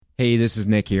Hey, this is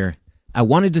Nick here. I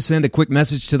wanted to send a quick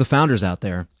message to the founders out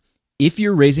there. If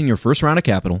you're raising your first round of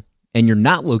capital and you're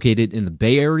not located in the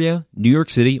Bay Area, New York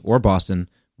City, or Boston,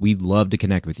 we'd love to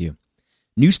connect with you.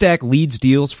 NewStack leads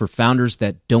deals for founders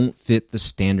that don't fit the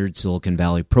standard Silicon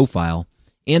Valley profile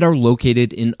and are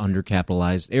located in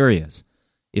undercapitalized areas.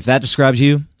 If that describes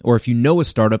you, or if you know a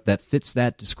startup that fits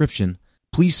that description,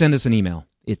 please send us an email.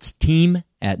 It's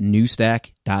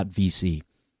team@newstack.vc.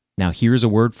 Now here's a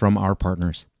word from our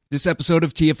partners. This episode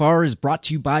of TFR is brought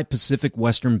to you by Pacific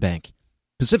Western Bank.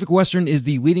 Pacific Western is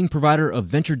the leading provider of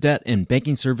venture debt and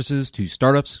banking services to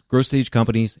startups, growth stage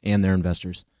companies, and their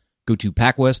investors. Go to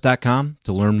pacwest.com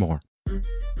to learn more.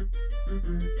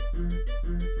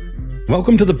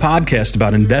 Welcome to the podcast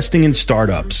about investing in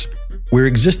startups, where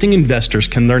existing investors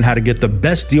can learn how to get the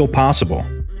best deal possible.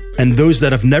 And those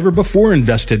that have never before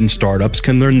invested in startups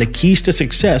can learn the keys to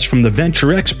success from the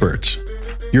venture experts.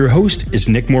 Your host is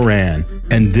Nick Moran,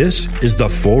 and this is The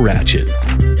Full Ratchet.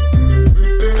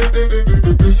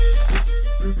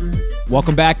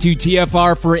 Welcome back to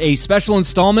TFR for a special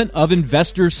installment of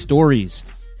Investor Stories.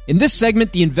 In this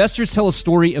segment, the investors tell a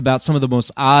story about some of the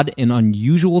most odd and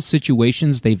unusual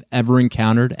situations they've ever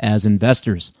encountered as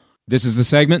investors. This is the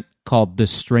segment called The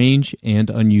Strange and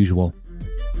Unusual.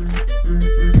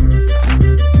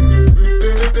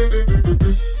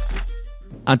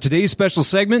 On today's special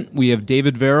segment, we have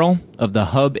David Verrill of the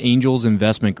Hub Angels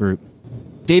Investment Group.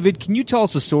 David, can you tell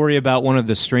us a story about one of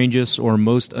the strangest or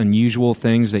most unusual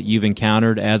things that you've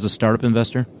encountered as a startup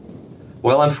investor?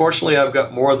 Well, unfortunately, I've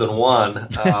got more than one.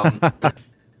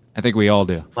 I think we all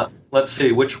do. Let's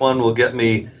see, which one will get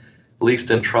me least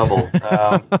in trouble?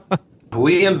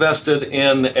 We invested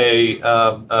in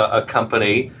a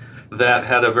company that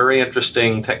had a very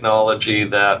interesting technology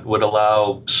that would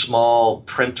allow small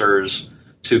printers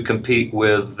to compete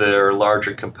with their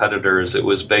larger competitors. It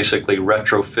was basically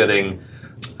retrofitting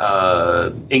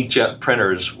inkjet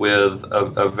printers with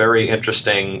a very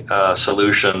interesting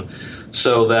solution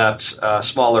so that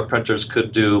smaller printers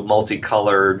could do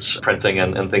multicolored printing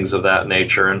and things of that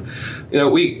nature. And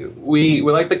we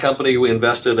liked the company, we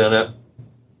invested in it.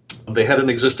 They had an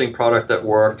existing product that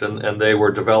worked, and they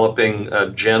were developing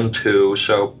Gen 2.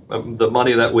 So the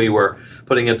money that we were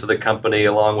putting into the company,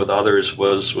 along with others,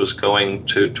 was going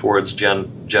towards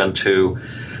Gen 2.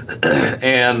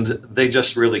 And they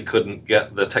just really couldn't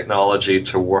get the technology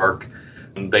to work.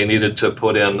 They needed to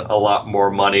put in a lot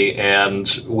more money, and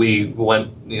we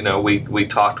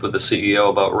talked with the CEO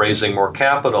about raising more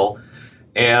capital.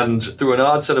 And through an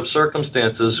odd set of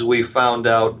circumstances, we found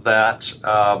out that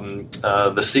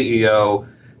the CEO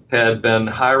had been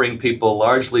hiring people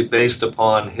largely based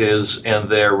upon his and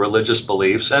their religious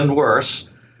beliefs, and worse,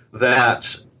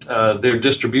 that their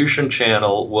distribution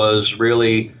channel was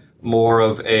really more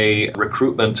of a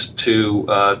recruitment to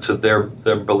their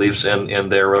beliefs in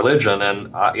their religion.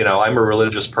 And I'm a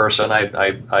religious person.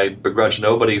 I begrudge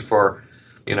nobody for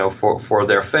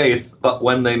their faith, but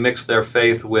when they mix their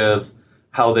faith with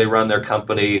how they run their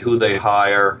company, who they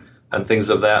hire, and things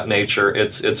of that nature,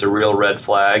 it's a real red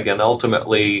flag. And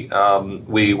ultimately,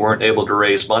 we weren't able to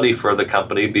raise money for the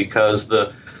company because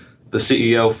the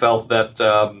CEO felt that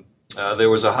there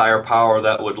was a higher power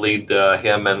that would lead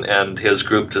him and his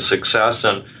group to success.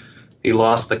 And he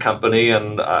lost the company,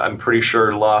 and I'm pretty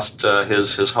sure lost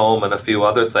his home and a few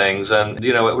other things. And,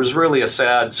 it was really a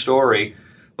sad story.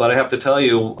 But I have to tell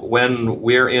you, when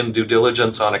we're in due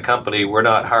diligence on a company, we're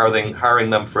not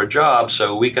hiring them for a job,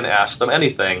 so we can ask them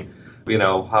anything.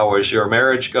 How is your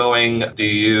marriage going?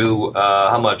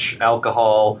 How much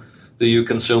alcohol do you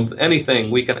consume? Anything.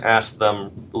 We can ask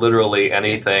them literally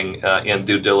anything in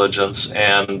due diligence.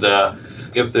 And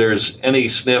if there's any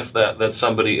sniff that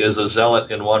somebody is a zealot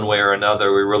in one way or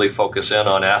another, we really focus in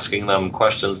on asking them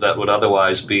questions that would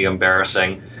otherwise be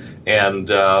embarrassing. And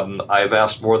I've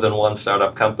asked more than one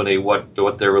startup company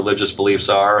what their religious beliefs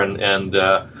are and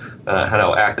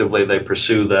how actively they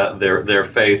pursue their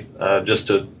faith, just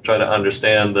to try to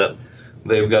understand that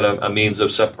they've got a means of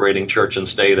separating church and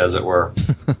state, as it were.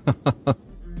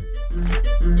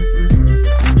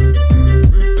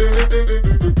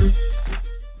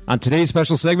 On today's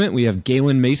special segment, we have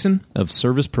Galen Mason of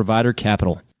Service Provider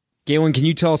Capital. Galen, can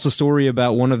you tell us a story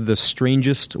about one of the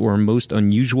strangest or most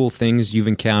unusual things you've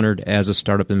encountered as a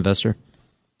startup investor?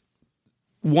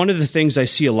 One of the things I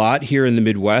see a lot here in the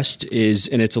Midwest is,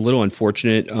 and it's a little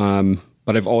unfortunate,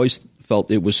 but I've always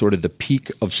felt it was sort of the peak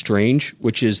of strange,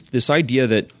 which is this idea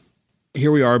that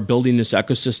here we are building this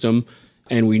ecosystem,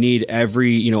 and we need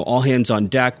all hands on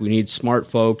deck. We need smart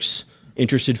folks,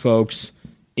 interested folks,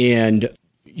 and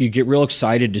you get real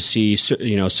excited to see,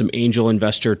 some angel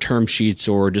investor term sheets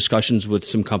or discussions with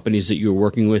some companies that you were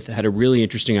working with that had a really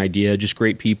interesting idea, just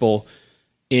great people.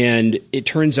 And it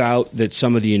turns out that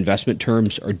some of the investment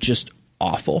terms are just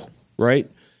awful, right?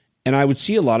 And I would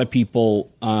see a lot of people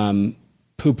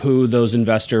poo-poo those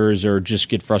investors or just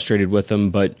get frustrated with them.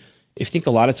 But I think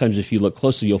a lot of times if you look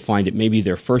closely, you'll find it maybe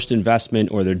their first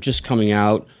investment, or they're just coming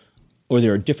out, or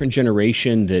they're a different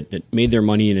generation that made their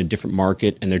money in a different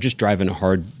market, and they're just driving a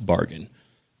hard bargain.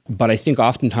 But I think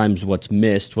oftentimes what's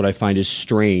missed, what I find is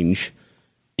strange,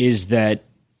 is that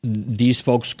these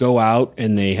folks go out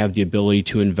and they have the ability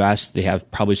to invest. They have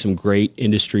probably some great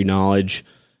industry knowledge,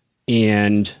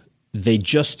 and they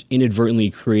just inadvertently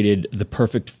created the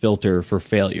perfect filter for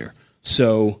failure.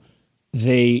 So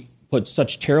they put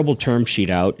such terrible term sheet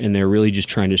out, and they're really just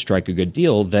trying to strike a good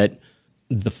deal, that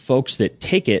the folks that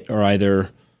take it are either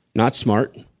not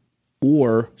smart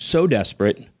or so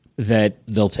desperate that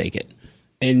they'll take it.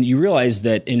 And you realize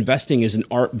that investing is an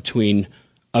art between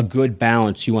a good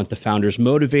balance. You want the founders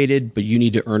motivated, but you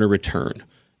need to earn a return.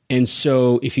 And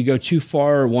so if you go too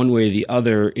far one way or the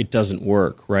other, it doesn't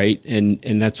work, right? And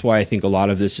that's why I think a lot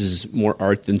of this is more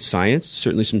art than science,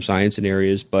 certainly some science in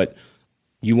areas, but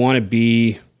you want to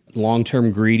be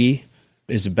long-term greedy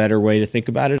is a better way to think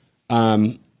about it.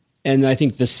 And I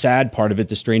think the sad part of it,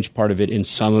 the strange part of it in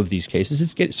some of these cases,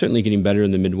 it's certainly getting better in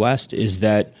the Midwest, is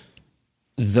that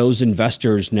those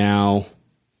investors now,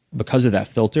 because of that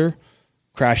filter,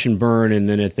 crash and burn, and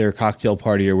then at their cocktail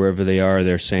party or wherever they are,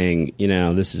 they're saying,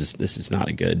 this is not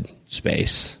a good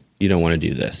space. You don't want to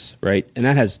do this, right? And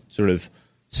that has sort of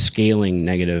scaling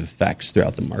negative effects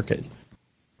throughout the market.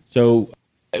 So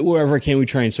wherever can we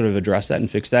try and sort of address that and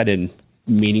fix that in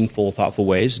meaningful, thoughtful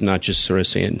ways, not just sort of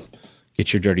saying,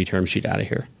 get your dirty term sheet out of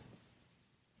here.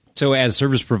 So as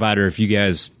service provider, if you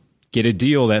guys get a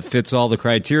deal that fits all the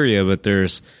criteria, but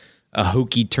there's a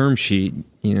hokey term sheet,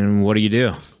 what do you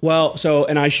do? Well,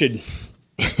 and I should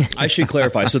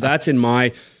clarify. So that's in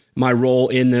my role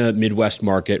in the Midwest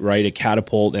market, right? At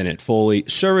Catapult and at Foley.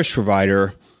 Service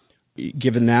provider,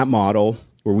 given that model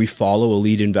where we follow a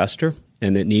lead investor,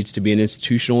 and it needs to be an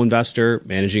institutional investor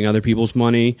managing other people's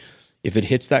money. If it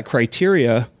hits that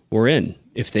criteria, we're in.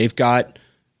 If they've got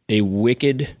a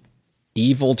wicked,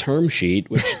 evil term sheet,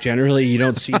 which generally you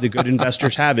don't see the good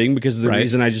investors having because of the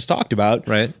reason I just talked about,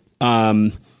 right?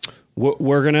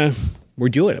 We're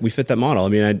doing it. We fit that model. I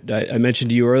mean, I mentioned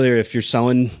to you earlier, if you're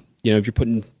selling, if you're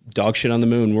putting dog shit on the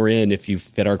moon, we're in. If you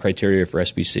fit our criteria for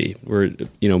SBC, we're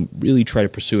really try to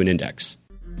pursue an index.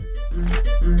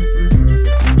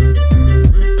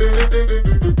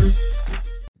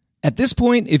 At this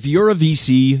point, if you're a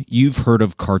VC, you've heard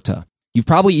of Carta. You've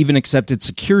probably even accepted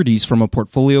securities from a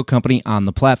portfolio company on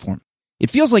the platform.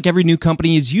 It feels like every new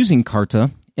company is using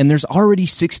Carta, and there's already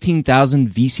 16,000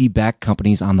 VC-backed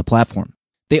companies on the platform.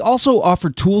 They also offer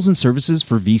tools and services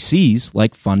for VCs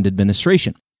like fund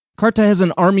administration. Carta has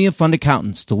an army of fund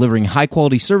accountants delivering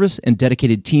high-quality service and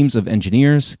dedicated teams of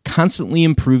engineers, constantly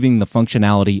improving the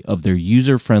functionality of their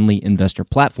user-friendly investor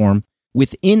platform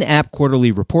with in-app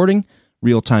quarterly reporting,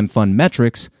 real-time fund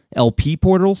metrics, LP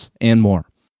portals, and more.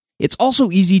 It's also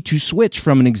easy to switch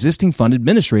from an existing fund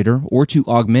administrator or to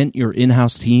augment your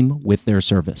in-house team with their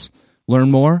service. Learn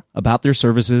more about their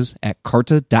services at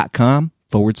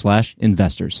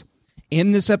carta.com/investors.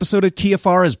 And this episode of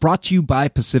TFR is brought to you by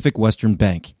Pacific Western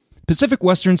Bank. Pacific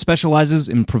Western specializes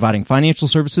in providing financial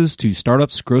services to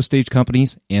startups, growth stage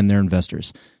companies, and their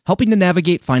investors, helping to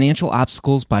navigate financial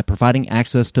obstacles by providing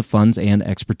access to funds and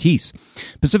expertise.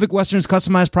 Pacific Western's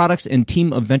customized products and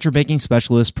team of venture banking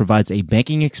specialists provides a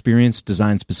banking experience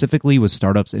designed specifically with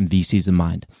startups and VCs in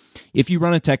mind. If you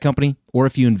run a tech company or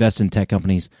if you invest in tech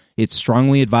companies, it's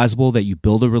strongly advisable that you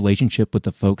build a relationship with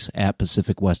the folks at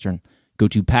Pacific Western. Go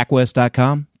to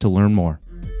pacwest.com to learn more.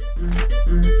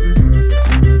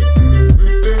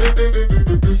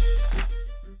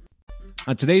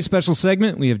 On today's special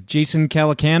segment, we have Jason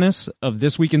Calacanis of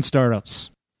This Week in Startups.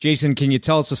 Jason, can you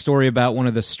tell us a story about one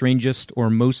of the strangest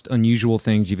or most unusual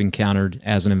things you've encountered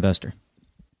as an investor?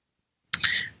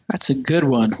 That's a good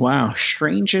one. Wow.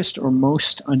 Strangest or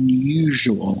most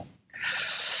unusual?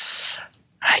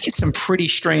 I get some pretty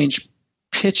strange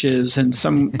pitches, and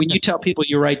when you tell people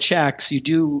you write checks, you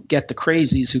do get the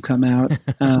crazies who come out.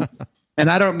 And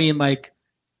I don't mean like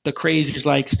the crazies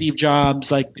like Steve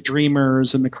Jobs, like the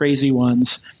dreamers and the crazy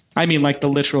ones. I mean like the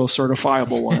literal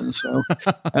certifiable ones. So,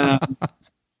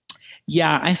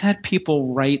 yeah, I've had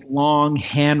people write long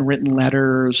handwritten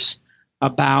letters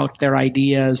about their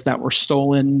ideas that were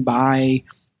stolen by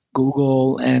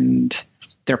Google and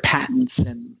their patents.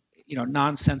 And,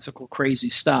 nonsensical, crazy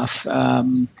stuff.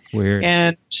 Weird.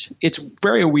 And it's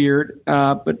very weird,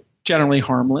 but generally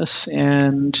harmless.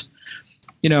 And,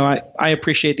 I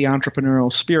appreciate the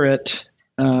entrepreneurial spirit.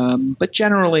 But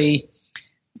generally,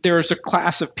 there's a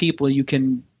class of people you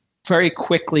can very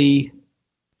quickly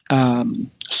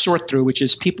sort through, which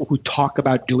is people who talk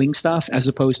about doing stuff as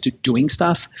opposed to doing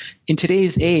stuff. In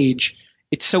today's age,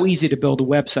 it's so easy to build a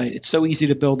website. It's so easy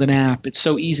to build an app. It's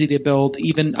so easy to build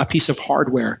even a piece of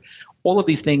hardware. All of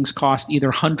these things cost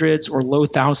either hundreds or low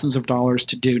thousands of dollars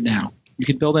to do now. You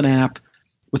can build an app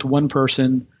with one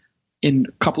person in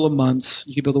a couple of months.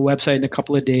 You can build a website in a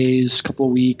couple of days, a couple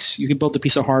of weeks. You can build a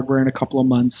piece of hardware in a couple of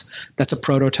months. That's a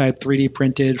prototype 3D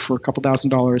printed for a couple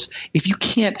 $1,000s. If you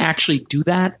can't actually do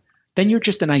that, then you're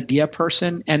just an idea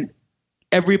person, and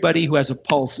everybody who has a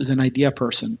pulse is an idea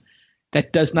person.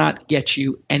 That does not get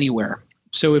you anywhere.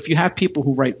 So if you have people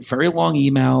who write very long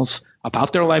emails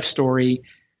about their life story,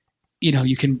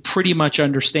 you can pretty much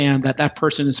understand that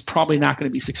person is probably not going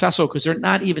to be successful because they're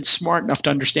not even smart enough to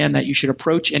understand that you should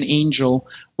approach an angel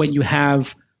when you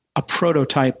have a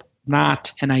prototype,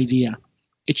 not an idea.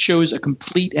 It shows a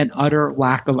complete and utter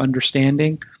lack of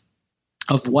understanding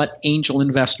of what angel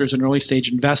investors and early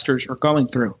stage investors are going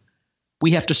through.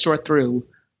 We have to sort through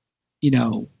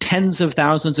tens of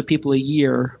thousands of people a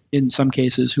year in some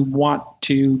cases who want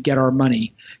to get our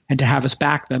money and to have us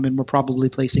back them, and we're probably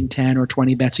placing 10 or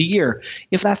 20 bets a year.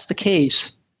 If that's the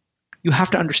case, you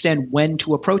have to understand when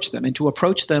to approach them, and to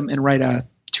approach them and write a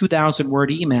 2,000-word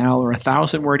email or a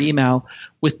 1,000-word email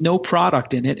with no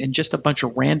product in it and just a bunch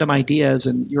of random ideas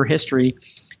and your history,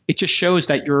 it just shows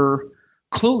that you're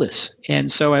clueless.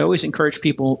 And so I always encourage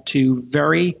people to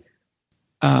very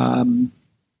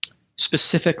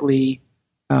specifically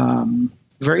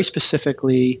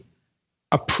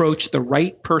approach the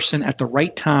right person at the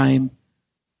right time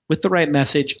with the right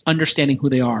message, understanding who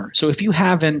they are. So if you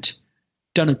haven't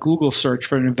done a Google search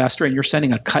for an investor and you're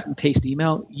sending a cut and paste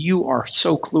email, you are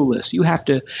so clueless. You have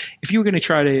to, if you were going to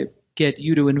try to get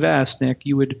you to invest, Nick,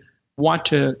 you would want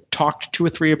to talk to 2 or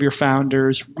 3 of your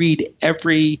founders,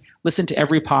 listen to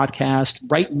every podcast,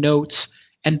 write notes,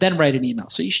 and then write an email.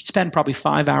 So you should spend probably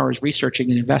 5 hours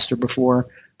researching an investor before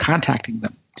contacting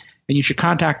them. And you should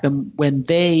contact them when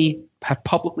they have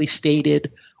publicly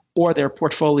stated or their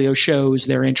portfolio shows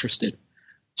they're interested.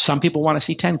 Some people want to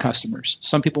see 10 customers.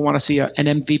 Some people want to see an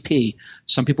MVP.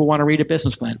 Some people want to read a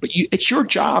business plan. But it's your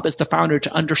job as the founder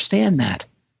to understand that.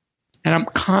 And I'm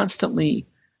constantly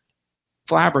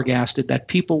flabbergasted that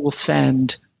people will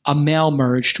send a mail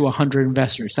merge to 100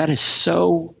 investors. That is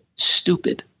so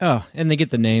stupid. Oh, and they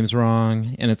get the names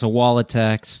wrong, and it's a wall of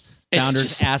text.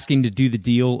 Founders asking to do the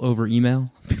deal over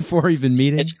email before even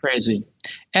meeting. It's crazy.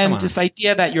 And this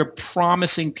idea that you're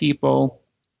promising people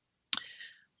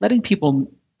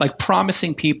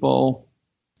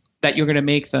that you're going to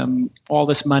make them all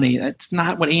this money. That's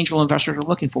not what angel investors are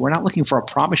looking for. We're not looking for a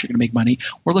promise you're going to make money.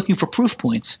 We're looking for proof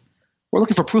points. We're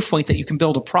looking for proof points that you can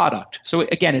build a product. So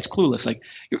again, it's clueless. Like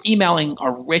you're emailing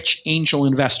a rich angel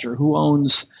investor who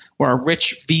owns, or a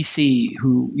rich VC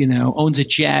who, owns a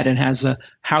jet and has a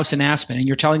house in Aspen, and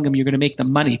you're telling them you're going to make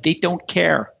them money. They don't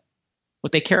care.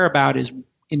 What they care about is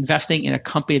investing in a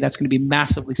company that's going to be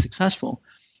massively successful.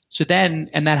 So then,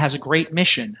 and that has a great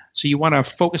mission. So you want to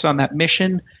focus on that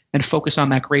mission and focus on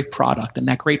that great product and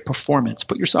that great performance.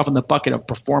 Put yourself in the bucket of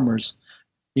performers.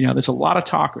 There's a lot of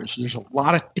talkers.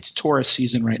 It's tourist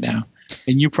season right now,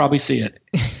 and you probably see it.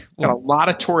 Got a lot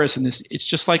of tourists in this. It's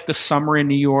just like the summer in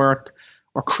New York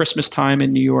or Christmas time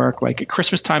in New York. Like at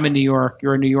Christmas time in New York,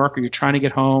 you're a New Yorker, you're trying to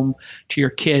get home to your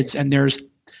kids, and there's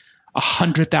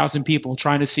 100,000 people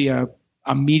trying to see a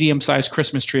medium-sized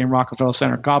Christmas tree in Rockefeller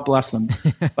Center. God bless them.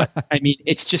 But I mean,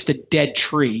 it's just a dead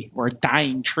tree or a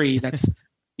dying tree that's,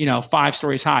 5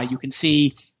 stories high. You can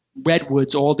see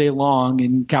redwoods all day long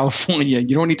in California.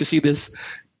 You don't need to see this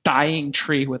dying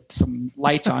tree with some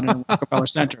lights on it in Rockefeller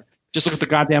Center. Just look at the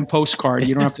goddamn postcard.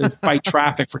 You don't have to fight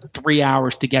traffic for 3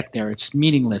 hours to get there. It's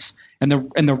meaningless. And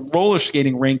the roller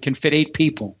skating rink can fit 8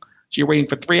 people. So you're waiting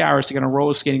for 3 hours to get on a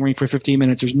roller skating rink for 15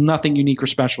 minutes. There's nothing unique or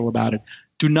special about it.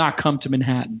 Do not come to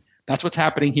Manhattan. That's what's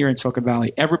happening here in Silicon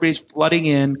Valley. Everybody's flooding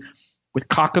in with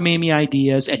cockamamie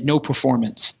ideas and no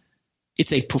performance.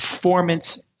 It's a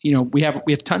performance. We have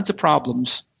tons of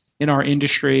problems in our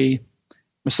industry,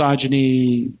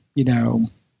 misogyny,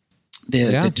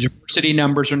 the diversity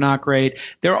numbers are not great.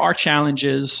 There are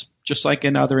challenges, just like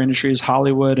in other industries,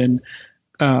 Hollywood and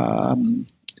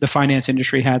the finance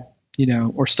industry had,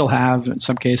 or still have in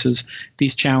some cases,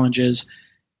 these challenges.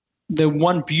 The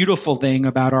one beautiful thing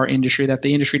about our industry that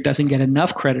the industry doesn't get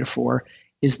enough credit for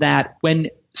is that when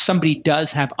somebody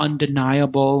does have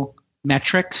undeniable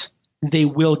metrics, they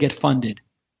will get funded,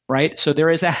 right? So there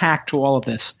is a hack to all of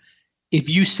this. If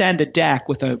you send a deck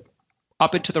with a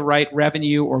up and to the right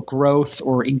revenue or growth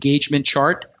or engagement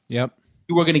chart, Yep.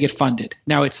 you are going to get funded.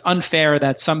 Now, it's unfair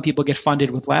that some people get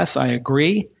funded with less. I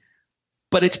agree.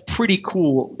 But it's pretty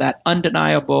cool that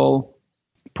undeniable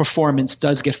performance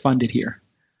does get funded here.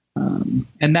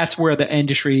 And that's where the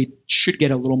industry should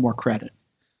get a little more credit.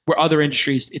 Where other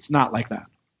industries, it's not like that.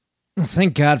 Well,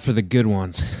 thank God for the good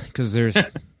ones, because there's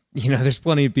there's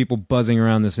plenty of people buzzing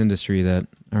around this industry that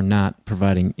are not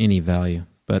providing any value.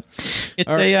 But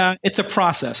it's a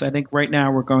process. I think right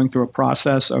now we're going through a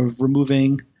process of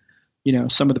removing,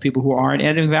 some of the people who aren't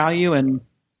adding value, and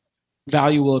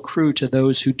value will accrue to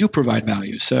those who do provide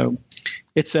value. So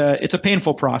it's a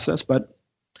painful process, but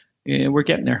we're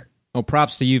getting there. Well,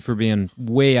 props to you for being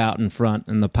way out in front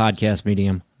in the podcast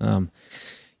medium.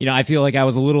 I feel like I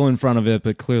was a little in front of it,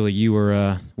 but clearly you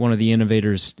were one of the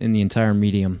innovators in the entire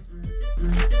medium.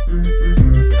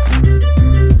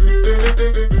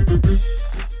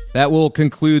 That will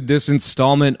conclude this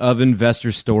installment of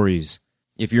Investor Stories.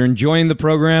 If you're enjoying the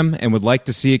program and would like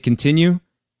to see it continue,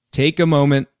 take a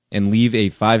moment and leave a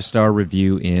 5-star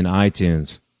review in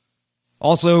iTunes.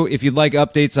 Also, if you'd like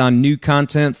updates on new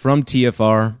content from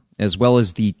TFR, as well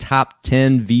as the top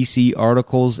 10 VC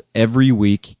articles every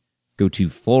week, go to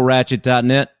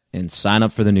fullratchet.net and sign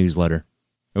up for the newsletter.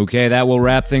 Okay, that will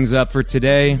wrap things up for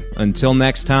today. Until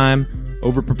next time,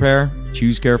 over-prepare,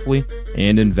 choose carefully,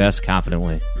 and invest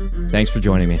confidently. Thanks for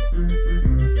joining me.